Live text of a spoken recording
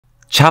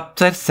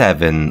Chapter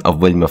 7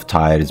 of William of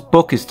Tyre's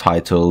book is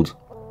titled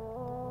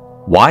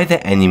Why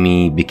the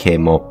Enemy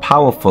Became More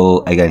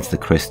Powerful Against the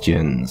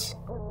Christians.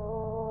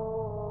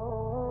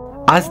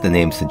 As the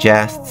name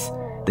suggests,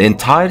 the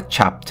entire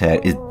chapter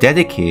is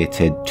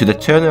dedicated to the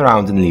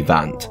turnaround in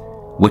Levant,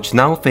 which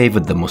now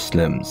favoured the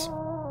Muslims.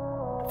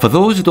 For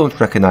those who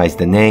don't recognise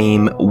the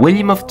name,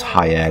 William of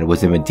Tyre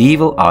was a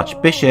medieval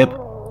archbishop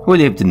who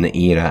lived in the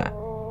era.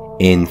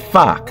 In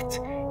fact,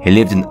 he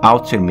lived in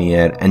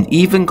Outremer and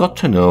even got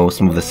to know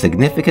some of the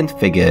significant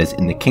figures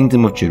in the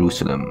Kingdom of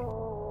Jerusalem.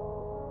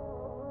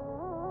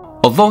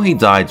 Although he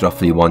died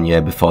roughly 1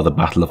 year before the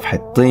Battle of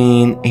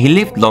Hattin, he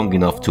lived long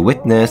enough to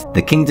witness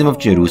the Kingdom of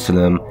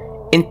Jerusalem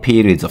in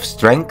periods of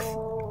strength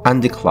and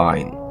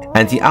decline,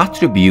 and he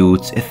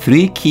attributes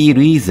 3 key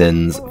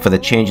reasons for the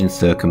change in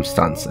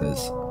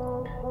circumstances.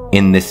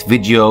 In this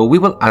video, we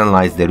will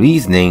analyse the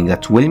reasoning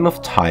that William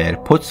of Tyre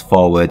puts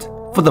forward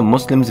for the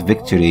Muslims'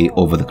 victory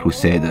over the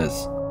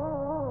Crusaders.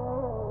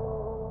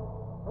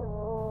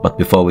 But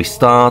before we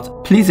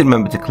start, please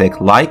remember to click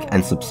like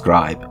and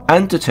subscribe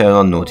and to turn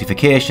on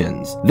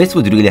notifications. This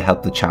would really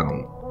help the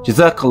channel.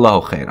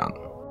 Jazakallahu khairan.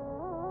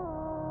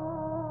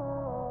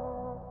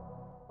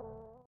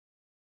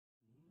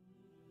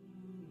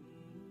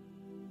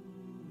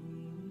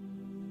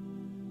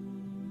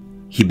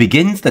 He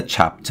begins the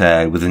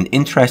chapter with an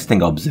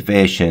interesting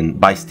observation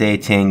by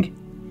stating,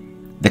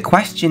 "The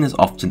question is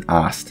often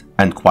asked,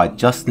 and quite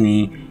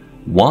justly,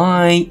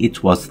 why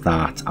it was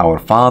that our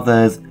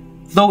fathers,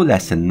 though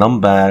less in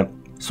number,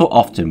 so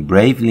often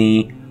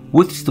bravely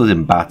withstood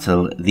in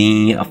battle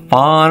the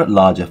far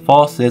larger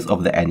forces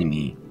of the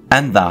enemy,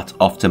 and that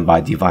often by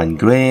divine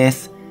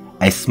grace,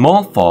 a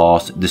small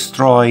force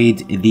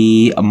destroyed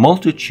the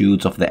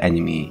multitudes of the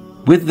enemy,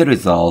 with the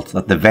result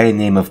that the very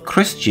name of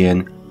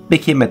Christian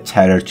became a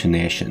terror to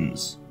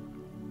nations."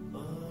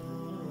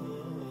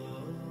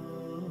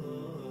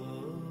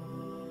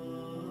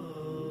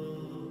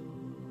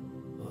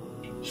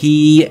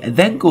 He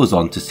then goes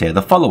on to say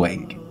the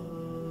following.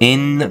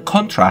 In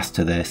contrast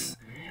to this,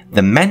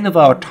 the men of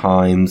our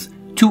times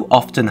too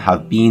often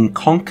have been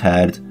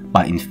conquered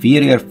by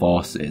inferior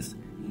forces.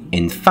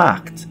 In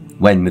fact,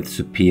 when with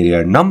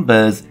superior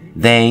numbers,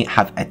 they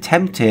have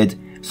attempted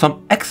some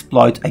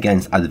exploit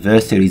against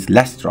adversaries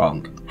less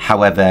strong.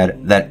 However,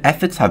 their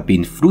efforts have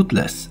been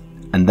fruitless,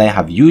 and they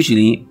have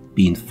usually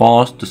been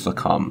forced to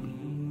succumb.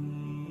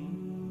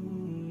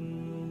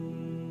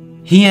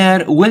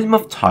 Here, William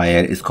of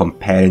Tyre is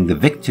comparing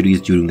the victories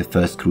during the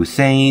First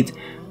Crusade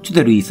to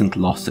the recent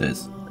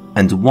losses,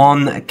 and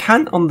one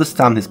can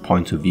understand his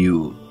point of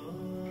view.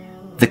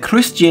 The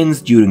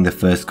Christians during the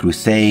First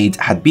Crusade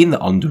had been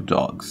the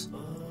underdogs.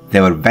 They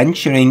were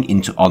venturing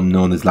into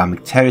unknown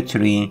Islamic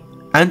territory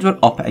and were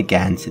up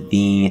against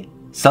the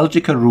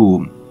Seljuk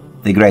Rome,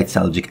 the Great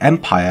Seljuk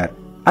Empire,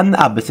 and the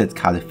Abbasid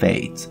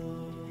Caliphate.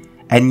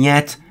 And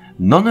yet,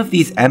 none of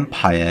these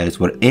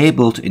empires were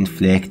able to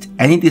inflict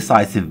any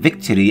decisive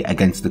victory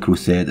against the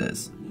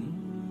Crusaders.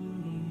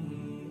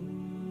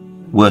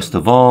 Worst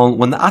of all,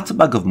 when the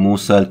Atbag of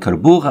Musa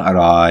al-Karbugha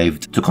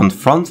arrived to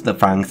confront the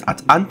Franks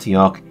at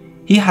Antioch,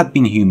 he had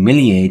been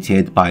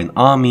humiliated by an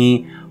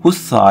army whose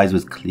size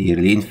was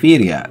clearly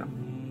inferior.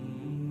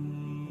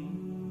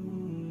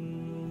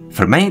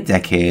 For many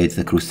decades,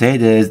 the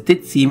Crusaders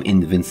did seem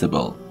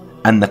invincible,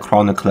 and the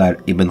chronicler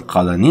Ibn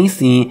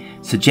Qalanisi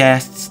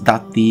suggests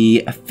that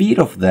the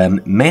fear of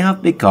them may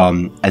have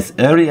begun as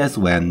early as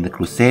when the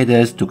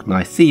Crusaders took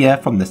Nicaea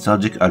from the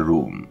Seljuk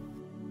Rome.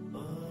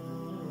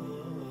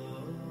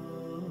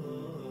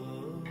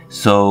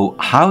 So,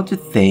 how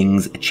did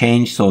things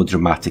change so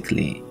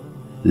dramatically?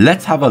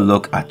 Let's have a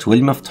look at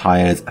William of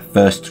Tyre's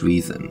first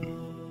reason.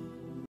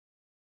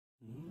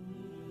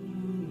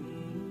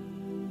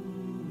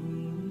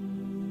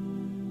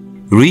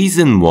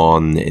 Reason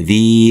 1.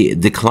 The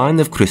decline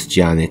of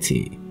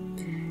Christianity.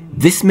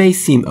 This may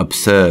seem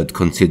absurd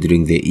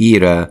considering the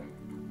era,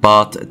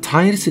 but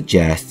Tyre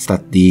suggests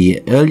that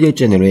the earlier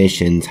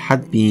generations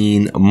had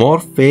been more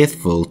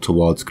faithful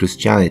towards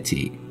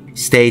Christianity,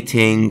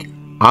 stating,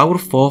 "Our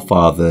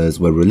forefathers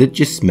were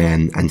religious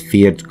men and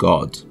feared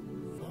God."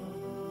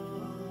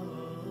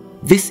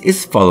 This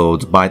is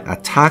followed by an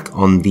attack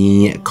on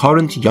the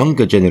current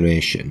younger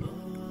generation,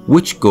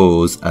 which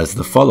goes as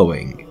the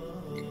following.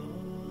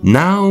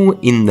 "Now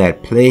in their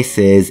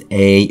places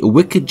a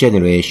wicked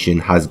generation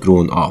has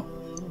grown up,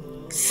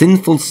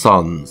 sinful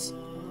sons,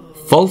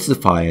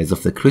 falsifiers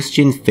of the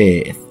Christian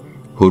faith,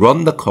 who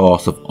run the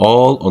course of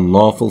all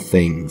unlawful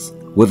things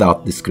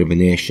without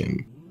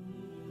discrimination."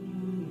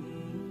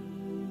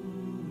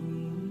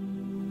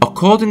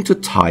 According to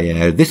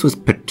Tyre, this was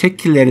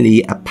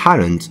particularly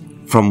apparent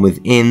from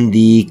within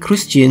the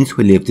Christians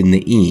who lived in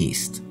the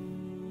East.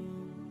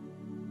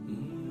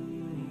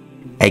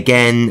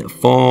 Again,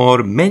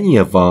 for many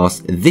of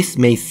us, this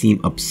may seem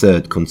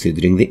absurd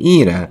considering the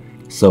era,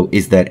 so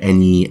is there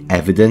any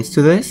evidence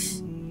to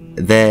this?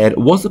 There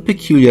was a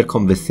peculiar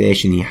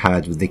conversation he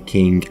had with the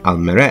king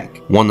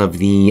Almerek, one of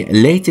the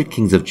later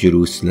kings of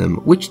Jerusalem,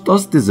 which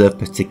does deserve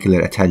particular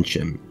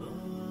attention.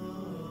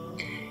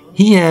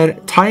 Here,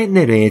 Tyre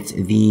narrates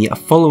the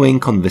following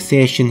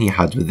conversation he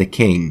had with the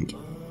king.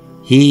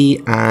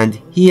 He,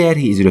 and here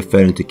he is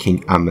referring to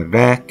King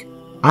Amalric,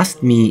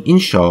 asked me, in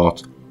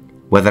short,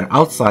 whether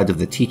outside of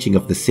the teaching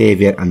of the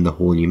Saviour and the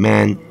holy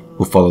men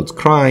who followed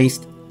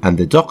Christ and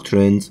the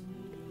doctrines,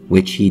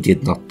 which he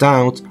did not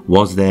doubt,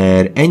 was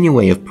there any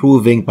way of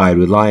proving by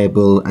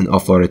reliable and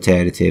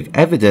authoritative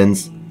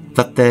evidence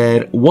that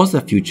there was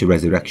a future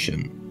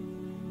resurrection.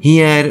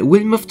 Here,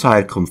 William of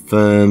Tyre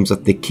confirms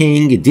that the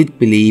king did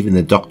believe in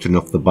the doctrine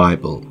of the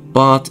Bible,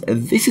 but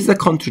this is a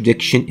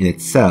contradiction in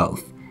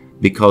itself,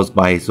 because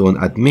by his own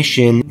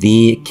admission,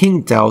 the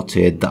king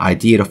doubted the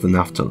idea of an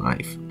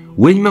afterlife.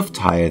 William of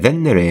Tyre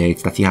then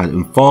narrates that he had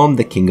informed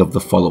the king of the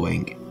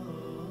following: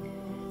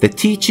 "The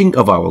teaching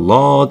of our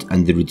Lord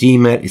and the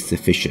Redeemer is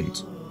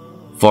sufficient,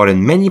 for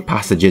in many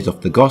passages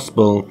of the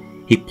Gospel,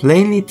 he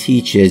plainly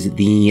teaches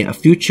the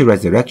future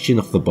resurrection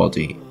of the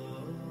body."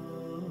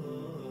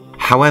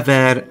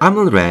 However,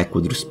 Amalric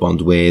would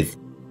respond with,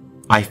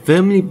 "I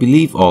firmly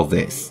believe all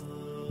this,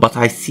 but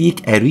I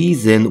seek a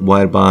reason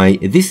whereby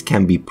this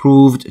can be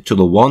proved to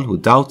the one who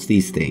doubts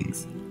these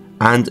things,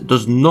 and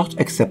does not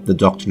accept the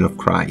doctrine of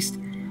Christ,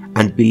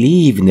 and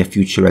believe in a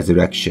future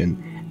resurrection,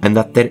 and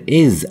that there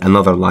is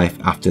another life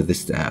after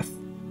this death."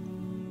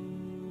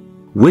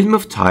 William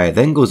of Tyre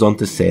then goes on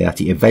to say that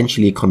he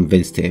eventually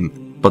convinced him,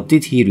 but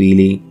did he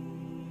really?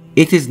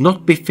 It is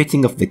not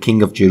befitting of the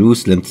king of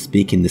Jerusalem to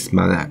speak in this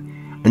manner,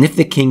 and if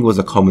the king was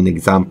a common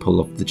example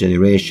of the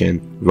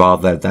generation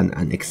rather than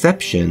an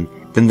exception,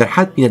 then there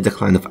had been a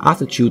decline of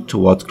attitude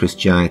towards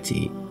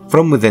Christianity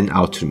from within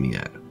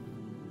Outremer.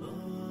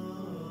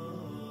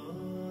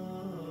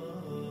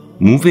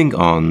 Moving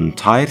on,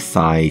 Tyre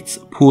cites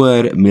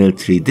poor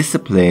military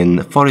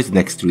discipline for his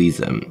next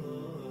reason.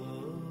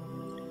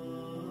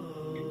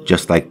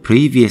 Just like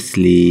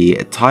previously,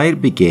 Tyre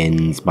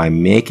begins by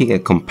making a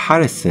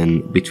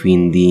comparison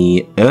between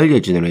the earlier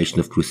generation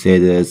of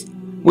Crusaders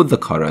with the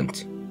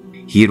current.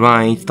 He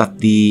writes that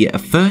the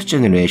first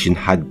generation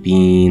had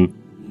been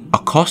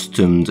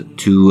accustomed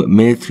to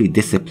military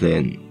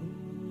discipline.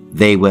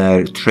 They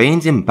were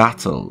trained in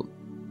battle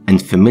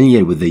and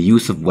familiar with the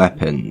use of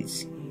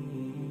weapons.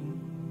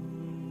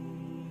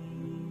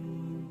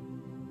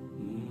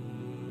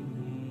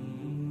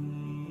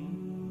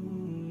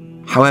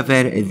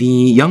 However, the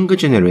younger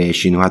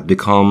generation, who had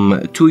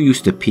become too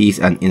used to peace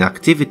and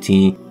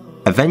inactivity,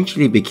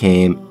 eventually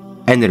became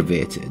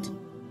enervated.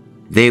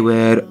 They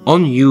were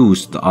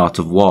unused to the art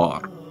of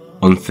war,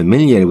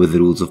 unfamiliar with the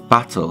rules of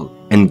battle,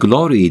 and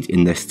gloried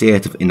in their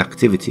state of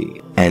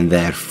inactivity, and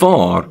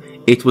therefore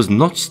it was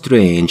not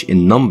strange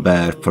in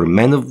number for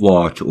men of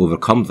war to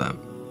overcome them.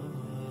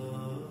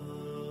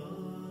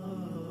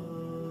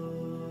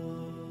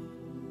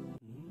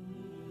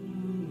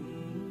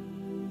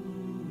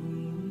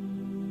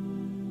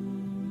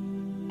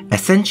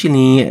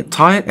 Essentially,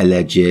 Tyre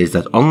alleges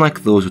that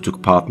unlike those who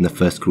took part in the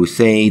First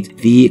Crusade,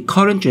 the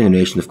current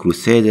generation of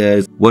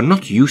Crusaders were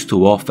not used to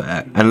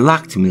warfare and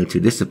lacked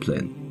military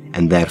discipline,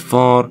 and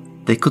therefore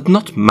they could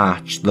not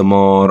match the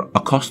more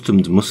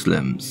accustomed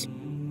Muslims.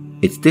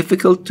 It's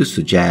difficult to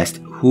suggest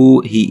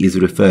who he is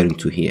referring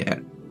to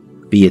here,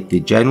 be it the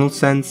general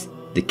sense,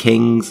 the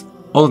kings,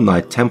 or the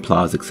Knight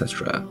Templars,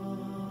 etc.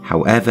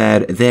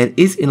 However, there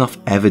is enough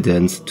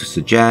evidence to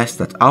suggest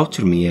that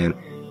Outremer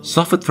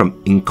suffered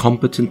from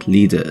incompetent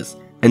leaders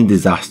and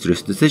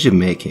disastrous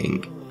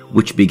decision-making,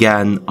 which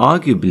began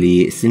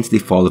arguably since the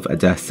fall of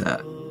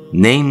Edessa,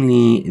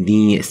 namely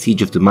the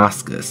Siege of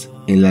Damascus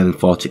in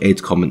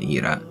 1148 Common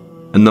Era,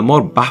 and the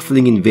more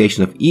baffling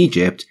invasion of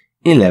Egypt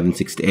in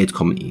 1168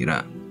 Common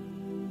Era.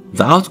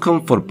 The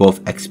outcome for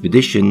both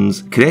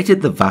expeditions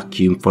created the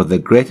vacuum for their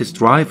greatest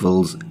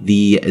rivals,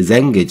 the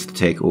Zengids, to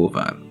take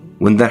over,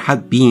 when there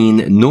had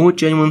been no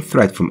genuine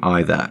threat from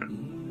either.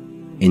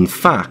 In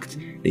fact,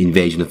 the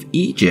invasion of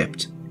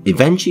Egypt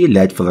eventually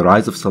led for the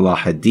rise of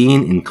Salah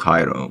ad-Din in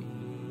Cairo.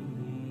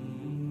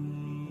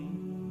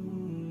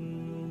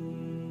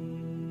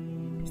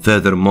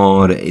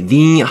 Furthermore,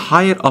 the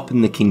higher up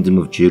in the Kingdom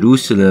of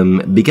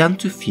Jerusalem began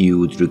to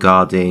feud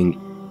regarding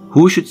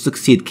who should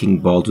succeed King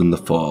Baldwin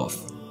IV.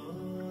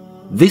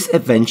 This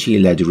eventually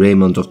led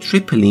Raymond of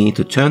Tripoli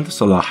to turn to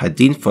Salah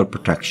ad-Din for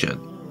protection.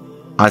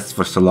 As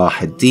for Salah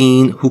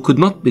ad-Din, who could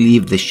not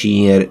believe the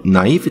sheer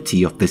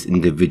naivety of this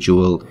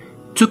individual,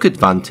 took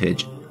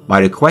advantage by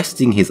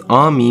requesting his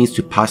armies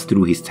to pass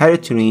through his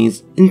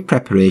territories in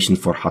preparation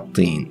for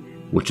Hattin,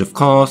 which of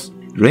course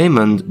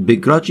Raymond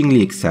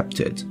begrudgingly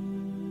accepted.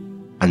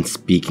 And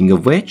speaking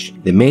of which,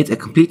 they made a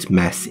complete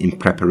mess in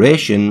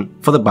preparation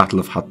for the Battle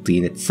of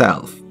Hattin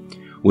itself,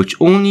 which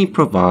only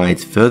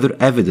provides further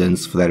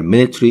evidence for their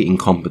military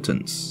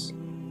incompetence.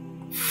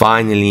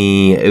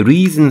 Finally,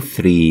 reason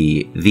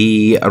 3,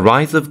 the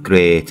rise of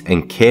great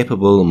and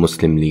capable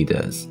Muslim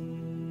leaders.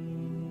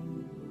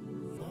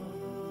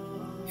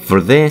 For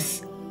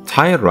this,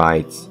 Tyre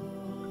writes,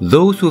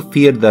 "Those who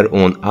feared their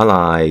own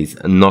allies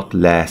not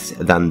less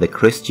than the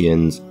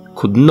Christians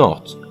could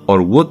not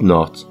or would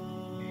not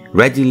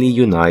readily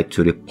unite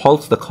to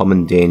repulse the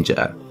common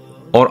danger,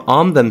 or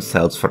arm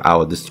themselves for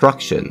our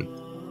destruction.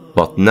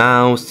 But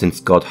now, since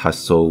God has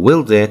so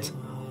willed it,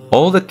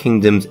 all the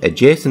kingdoms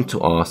adjacent to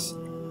us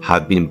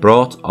have been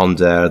brought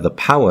under the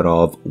power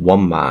of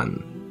one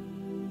man.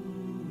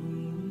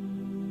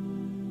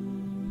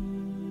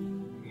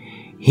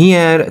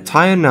 Here,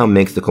 Tyre now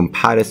makes the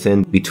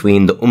comparison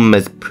between the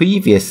Ummah's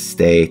previous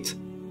state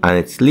and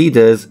its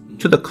leaders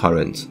to the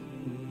current.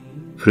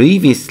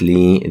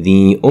 Previously,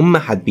 the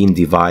Ummah had been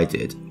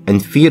divided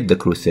and feared the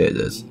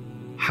Crusaders.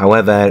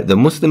 However, the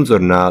Muslims were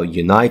now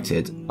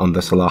united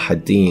under Salah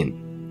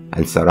ad-Din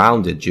and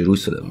surrounded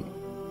Jerusalem.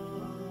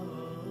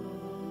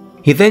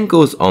 He then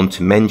goes on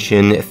to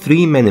mention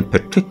three men in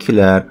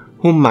particular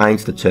who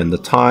managed to turn the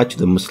tide to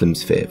the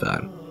Muslims'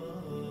 favour.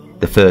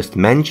 The first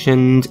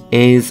mentioned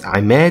is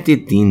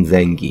Imad-ed-Din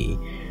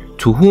Zengi,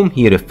 to whom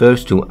he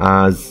refers to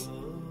as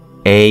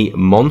a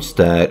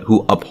monster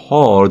who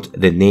abhorred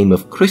the name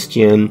of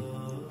Christian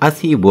as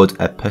he would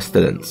a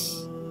pestilence.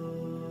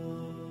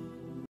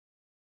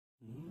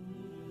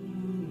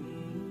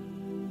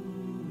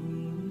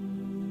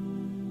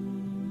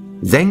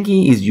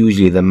 Zengi is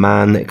usually the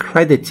man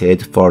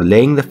credited for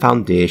laying the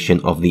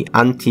foundation of the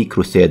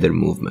anti-Crusader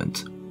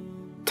movement.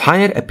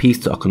 Tyre appears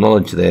to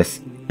acknowledge this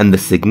and the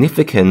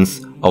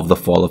significance of the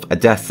fall of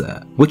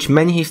Edessa, which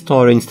many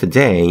historians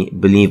today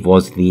believe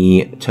was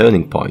the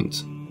turning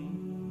point.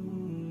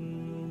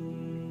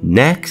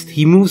 Next,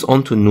 he moves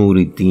on to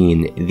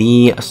Nur-ed-Din,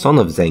 the son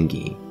of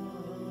Zengi.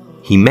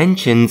 He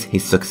mentions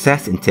his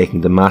success in taking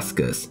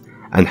Damascus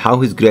and how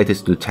his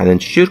greatest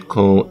lieutenant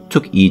Shirkuh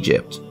took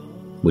Egypt,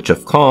 which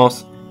of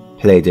course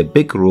played a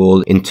big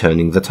role in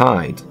turning the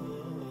tide.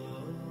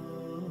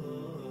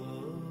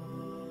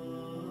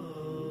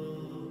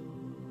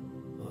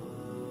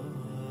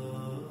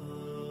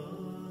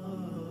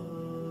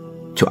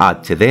 To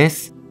add to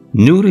this,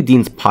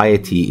 Nur-ed-Din's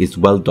piety is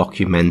well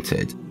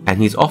documented, and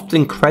he is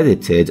often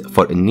credited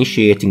for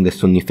initiating the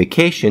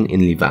Sunnification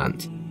in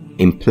Levant,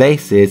 in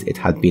places it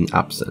had been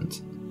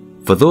absent.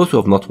 For those who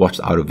have not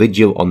watched our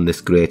video on this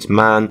great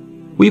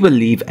man, we will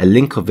leave a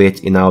link of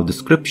it in our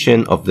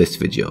description of this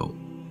video.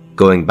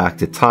 Going back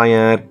to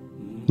Tyre,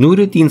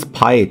 Nur-ed-Din's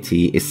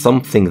piety is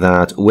something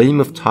that William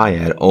of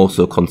Tyre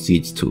also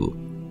concedes to.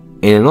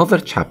 In another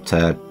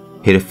chapter,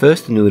 he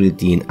refers to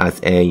Nur-ed-Din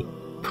as a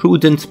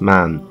prudent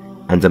man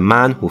and a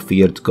man who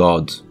feared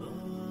God.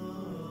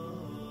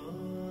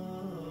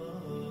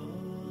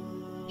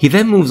 He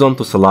then moves on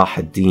to Salah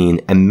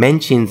ad-Din and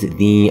mentions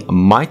the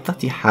might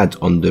that he had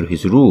under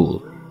his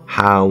rule,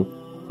 how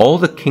all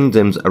the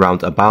kingdoms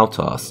around about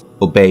us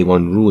obey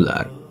one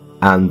ruler,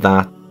 and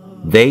that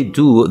they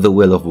do the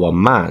will of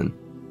one man,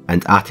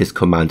 and at his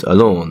command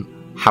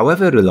alone,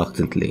 however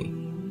reluctantly.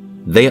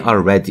 They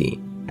are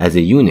ready, as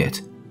a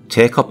unit,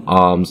 take up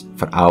arms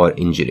for our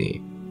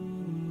injury.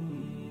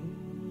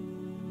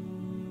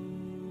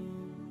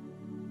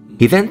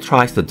 He then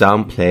tries to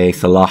downplay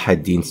Salah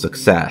ad-Din's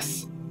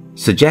success,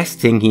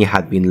 suggesting he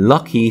had been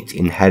lucky to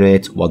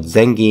inherit what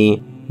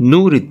Zengi,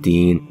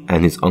 Nur-ed-Din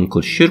and his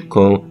uncle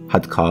Shirkuh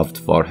had carved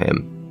for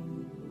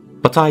him.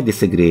 But I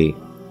disagree.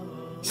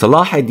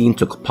 Salah ad-Din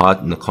took part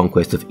in the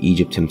conquest of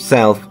Egypt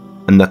himself,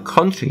 and the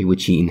country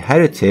which he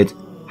inherited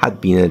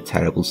had been in a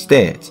terrible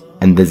state,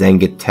 and the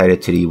Zengid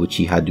territory which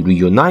he had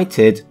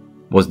reunited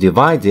was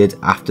divided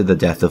after the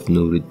death of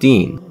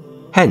Nur-ed-Din.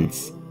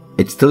 Hence,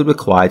 it still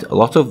required a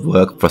lot of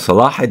work for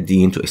Salah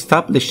ad-Din to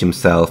establish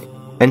himself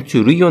and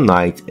to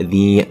reunite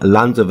the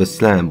lands of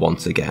Islam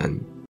once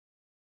again.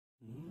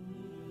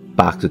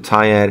 Back to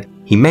Tyre,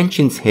 he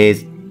mentions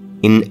his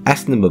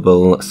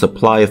inestimable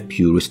supply of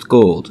purest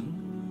gold,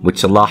 which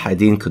Salah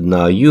ad-Din could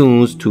now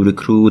use to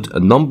recruit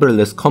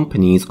numberless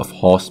companies of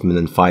horsemen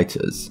and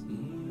fighters.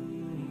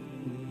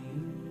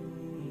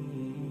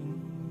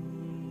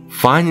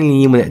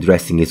 Finally, when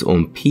addressing his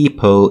own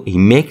people, he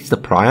makes the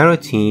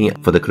priority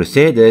for the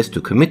Crusaders to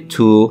commit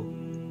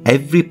to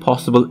every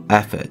possible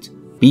effort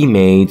be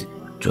made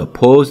to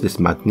oppose this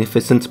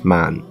magnificent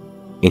man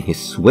in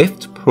his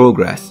swift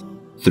progress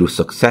through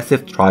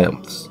successive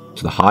triumphs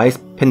to the highest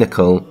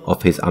pinnacle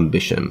of his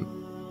ambition.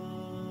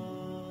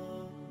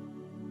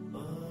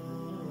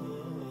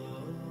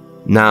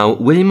 Now,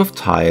 William of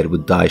Tyre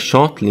would die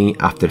shortly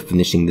after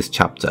finishing this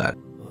chapter,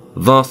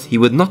 thus he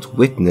would not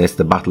witness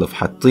the Battle of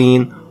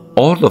Hattin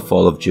or the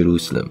fall of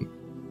Jerusalem.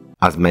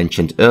 As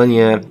mentioned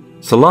earlier,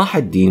 Salah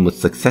ad-Din would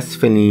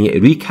successfully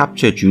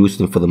recapture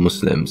Jerusalem for the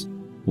Muslims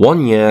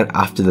 1 year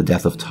after the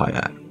death of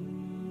Tyre.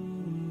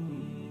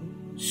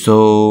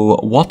 So,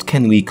 what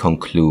can we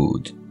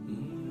conclude?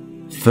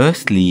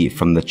 Firstly,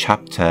 from the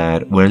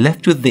chapter, we're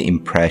left with the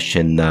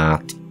impression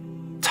that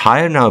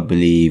Tyre now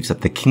believes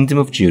that the Kingdom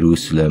of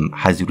Jerusalem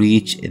has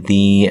reached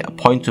the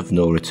point of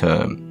no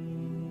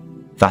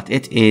return, that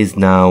it is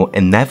now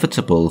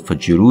inevitable for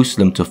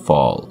Jerusalem to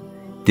fall,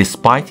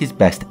 despite his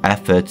best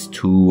efforts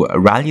to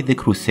rally the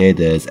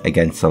Crusaders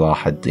against Salah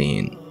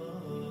ad-Din.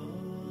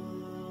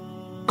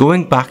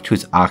 Going back to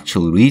his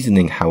actual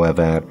reasoning,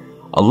 however,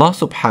 Allah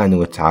subhanahu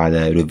wa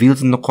ta'ala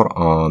reveals in the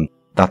Quran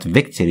that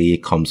victory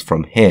comes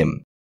from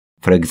him,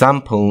 For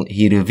example,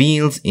 he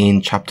reveals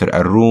in chapter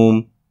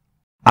Ar-Rum,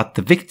 "At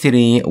the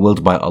victory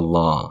willed by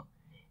Allah,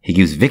 He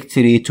gives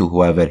victory to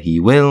whoever He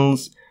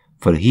wills,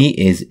 for He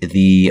is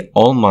the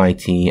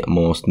Almighty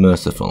most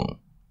merciful."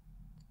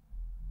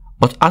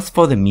 But as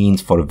for the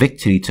means for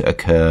victory to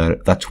occur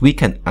that we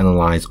can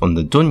analyze on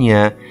the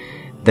dunya,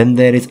 then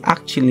there is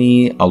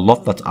actually a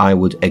lot that I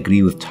would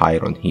agree with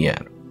Tyre on here.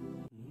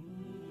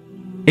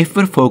 If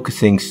we're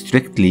focusing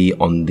strictly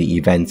on the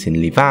events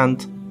in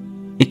Levant,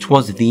 it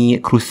was the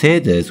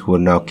Crusaders who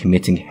were now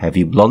committing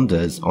heavy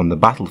blunders on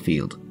the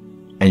battlefield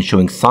and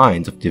showing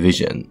signs of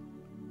division.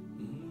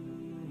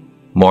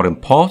 More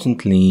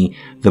importantly,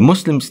 the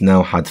Muslims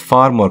now had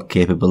far more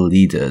capable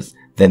leaders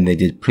than they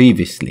did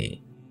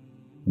previously.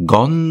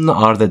 Gone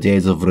are the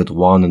days of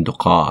Ridwan and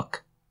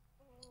Duqaq.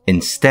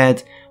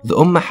 Instead, the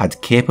Ummah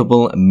had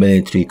capable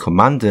military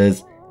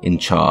commanders in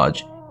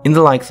charge, in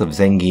the likes of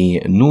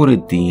Zengi,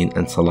 Nuruddin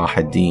and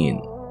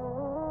Salahuddin.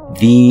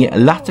 The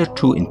latter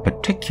two in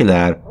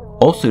particular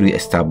also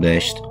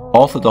re-established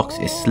Orthodox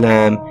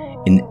Islam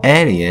in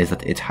areas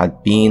that it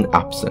had been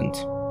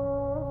absent.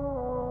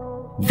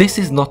 This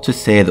is not to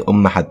say the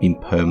Ummah had been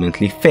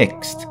permanently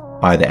fixed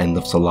by the end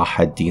of Salah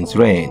ad-Din's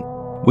reign,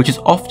 which is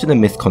often a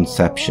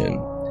misconception.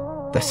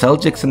 The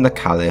Seljuks and the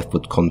Caliph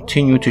would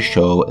continue to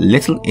show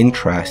little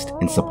interest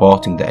in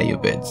supporting the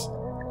Ayyubids,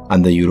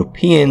 and the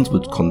Europeans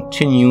would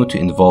continue to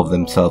involve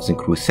themselves in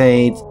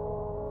crusades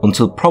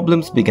until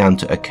problems began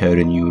to occur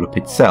in Europe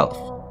itself,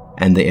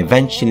 and they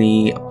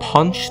eventually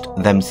punched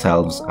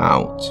themselves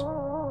out.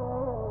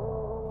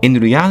 In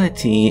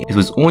reality, it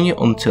was only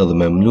until the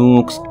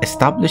Mamluks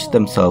established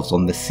themselves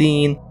on the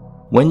scene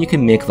when you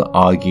can make the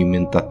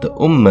argument that the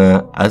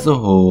Ummah as a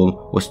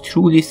whole was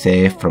truly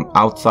safe from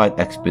outside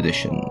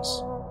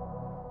expeditions.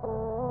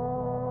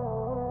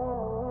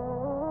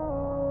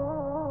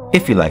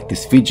 If you like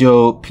this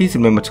video, please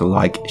remember to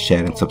like,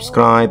 share and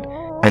subscribe,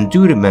 and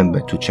do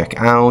remember to check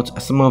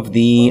out some of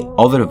the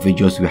other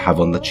videos we have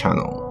on the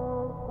channel.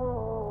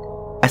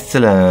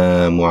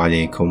 Assalamu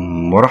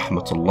alaikum wa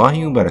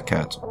rahmatullahi wa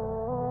barakatuh.